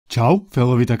Ciao,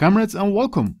 fellow Vita comrades, and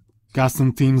welcome!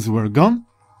 Custom themes were gone,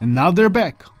 and now they're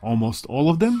back, almost all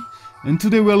of them. And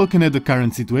today we're looking at the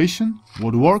current situation,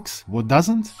 what works, what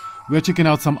doesn't. We're checking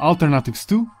out some alternatives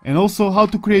too, and also how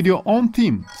to create your own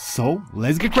theme. So,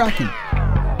 let's get cracking!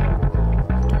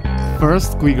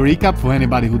 First, quick recap for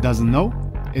anybody who doesn't know.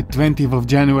 At 20th of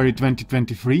January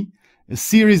 2023, a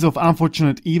series of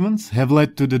unfortunate events have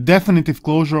led to the definitive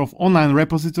closure of online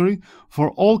repository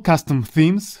for all custom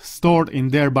themes stored in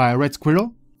there by Red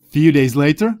Squirrel. Few days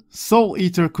later, Soul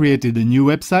Eater created a new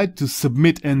website to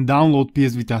submit and download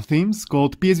Ps Vita Themes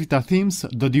called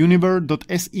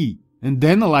psvitathemes.univer.se. And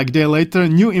then, like a day later,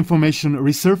 new information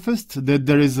resurfaced that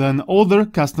there is an older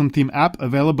custom theme app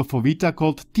available for Vita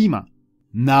called Tema.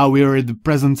 Now we are at the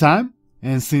present time,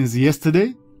 and since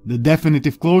yesterday, the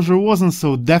definitive closure wasn't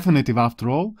so definitive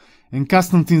after all, and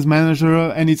Custom Themes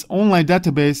Manager and its online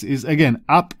database is again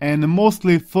up and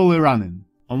mostly fully running.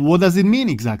 And what does it mean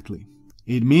exactly?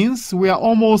 It means we are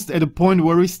almost at the point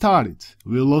where we started.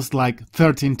 We lost like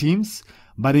 13 themes,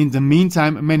 but in the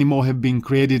meantime many more have been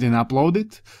created and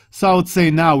uploaded, so I would say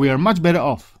now we are much better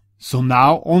off. So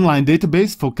now online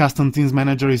database for Custom Themes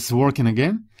Manager is working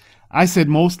again. I said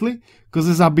mostly, because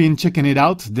as I've been checking it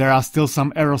out, there are still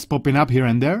some errors popping up here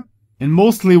and there. And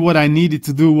mostly what I needed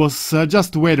to do was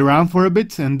just wait around for a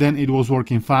bit, and then it was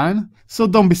working fine. So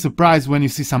don't be surprised when you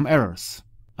see some errors.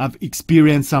 I've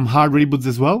experienced some hard reboots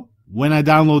as well. When I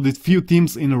downloaded few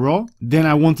themes in a row, then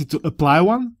I wanted to apply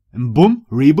one, and boom,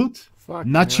 reboot.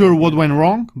 Not sure what went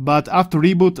wrong, but after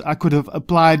reboot I could have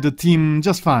applied the theme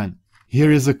just fine.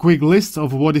 Here is a quick list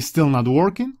of what is still not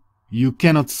working. You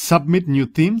cannot submit new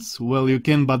themes. Well, you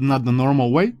can, but not the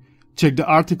normal way. Check the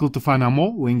article to find out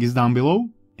more, link is down below.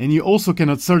 And you also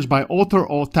cannot search by author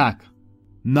or tag.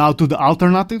 Now to the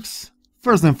alternatives.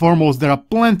 First and foremost, there are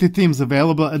plenty themes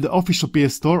available at the official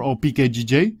PS Store or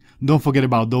PKGj. Don't forget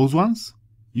about those ones.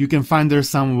 You can find there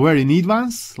some very neat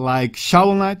ones, like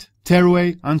Shovel Knight,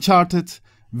 Tearaway, Uncharted,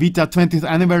 Vita 20th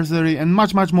Anniversary, and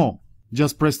much more.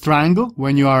 Just press triangle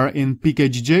when you are in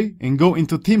PKGj and go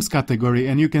into themes category,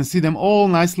 and you can see them all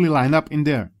nicely lined up in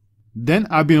there. Then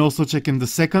I've been also checking the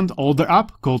second older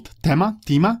app called Tema.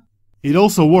 It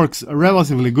also works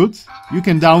relatively good. You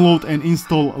can download and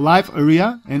install live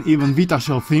area and even Vita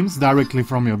shell themes directly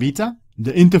from your Vita.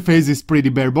 The interface is pretty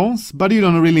bare bones, but you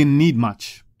don't really need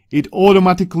much. It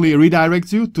automatically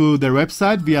redirects you to their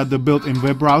website via the built-in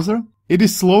web browser. It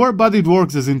is slower, but it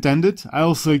works as intended. I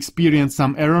also experienced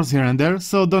some errors here and there,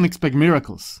 so don't expect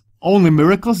miracles. Only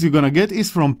miracles you're gonna get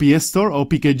is from PS Store or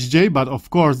PKGj, but of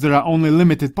course there are only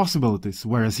limited possibilities,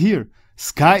 whereas here,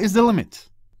 sky is the limit.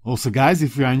 Also guys,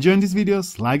 if you are enjoying these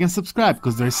videos, like and subscribe,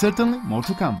 because there is certainly more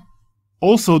to come.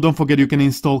 Also, don't forget you can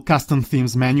install custom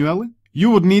themes manually. You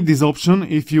would need this option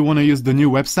if you wanna use the new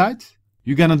website.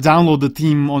 You're gonna download the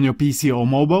theme on your PC or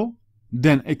mobile.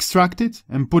 Then extract it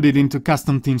and put it into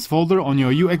Custom Themes folder on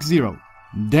your UX0.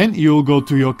 Then you'll go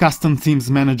to your Custom Themes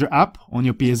Manager app on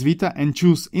your PS Vita and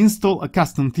choose Install a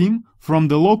Custom Theme from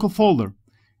the local folder.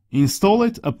 Install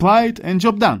it, apply it, and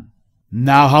job done.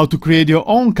 Now how to create your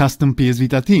own custom PS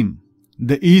Vita theme.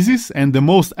 The easiest and the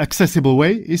most accessible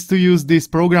way is to use this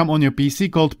program on your PC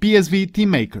called PSV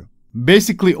Theme Maker.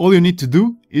 Basically all you need to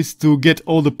do is to get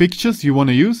all the pictures you want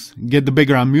to use, get the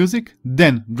background music,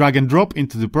 then drag and drop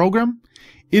into the program.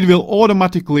 It will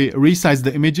automatically resize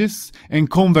the images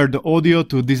and convert the audio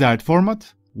to desired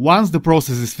format. Once the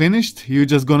process is finished, you're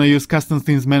just gonna use Custom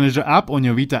Themes Manager app on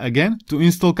your Vita again to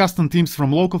install custom themes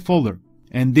from local folder.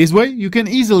 And this way you can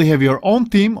easily have your own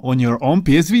theme on your own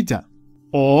PS Vita.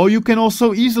 Or you can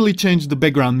also easily change the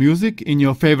background music in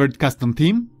your favorite custom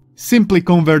theme. Simply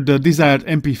convert the desired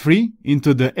MP3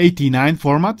 into the 89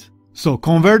 format. So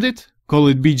convert it, call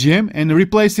it BGM, and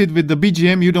replace it with the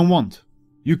BGM you don't want.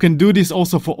 You can do this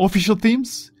also for official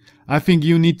themes. I think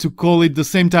you need to call it the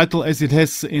same title as it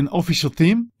has in official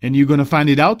theme, and you're gonna find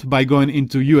it out by going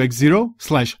into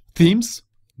UX0/themes.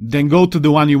 Then go to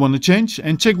the one you want to change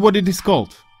and check what it is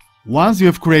called. Once you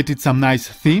have created some nice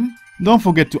theme, don't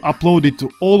forget to upload it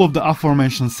to all of the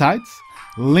aforementioned sites.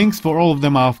 Links for all of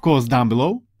them are of course down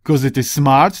below. Because it is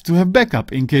smart to have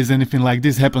backup in case anything like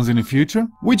this happens in the future,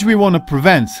 which we want to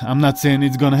prevent. I'm not saying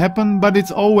it's gonna happen, but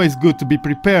it's always good to be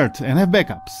prepared and have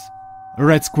backups.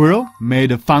 Red Squirrel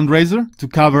made a fundraiser to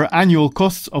cover annual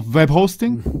costs of web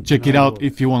hosting. Check it out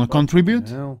if you want to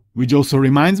contribute. Which also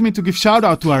reminds me to give shout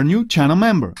out to our new channel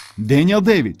member, Daniel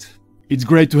David. It's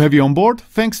great to have you on board,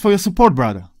 thanks for your support,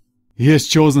 brother. He has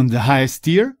chosen the highest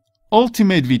tier,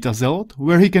 Ultimate Vita Zealot,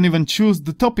 where he can even choose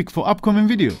the topic for upcoming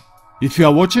video. If you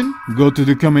are watching, go to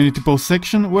the community post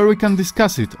section where we can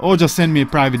discuss it, or just send me a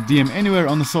private DM anywhere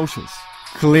on the socials.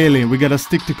 Clearly, we gotta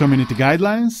stick to community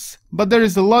guidelines, but there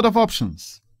is a lot of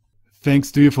options.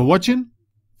 Thanks to you for watching,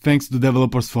 thanks to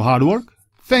developers for hard work,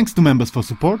 thanks to members for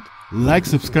support, like,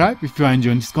 subscribe if you are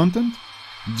enjoying this content,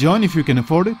 join if you can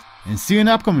afford it, and see you in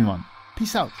the upcoming one.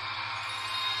 Peace out.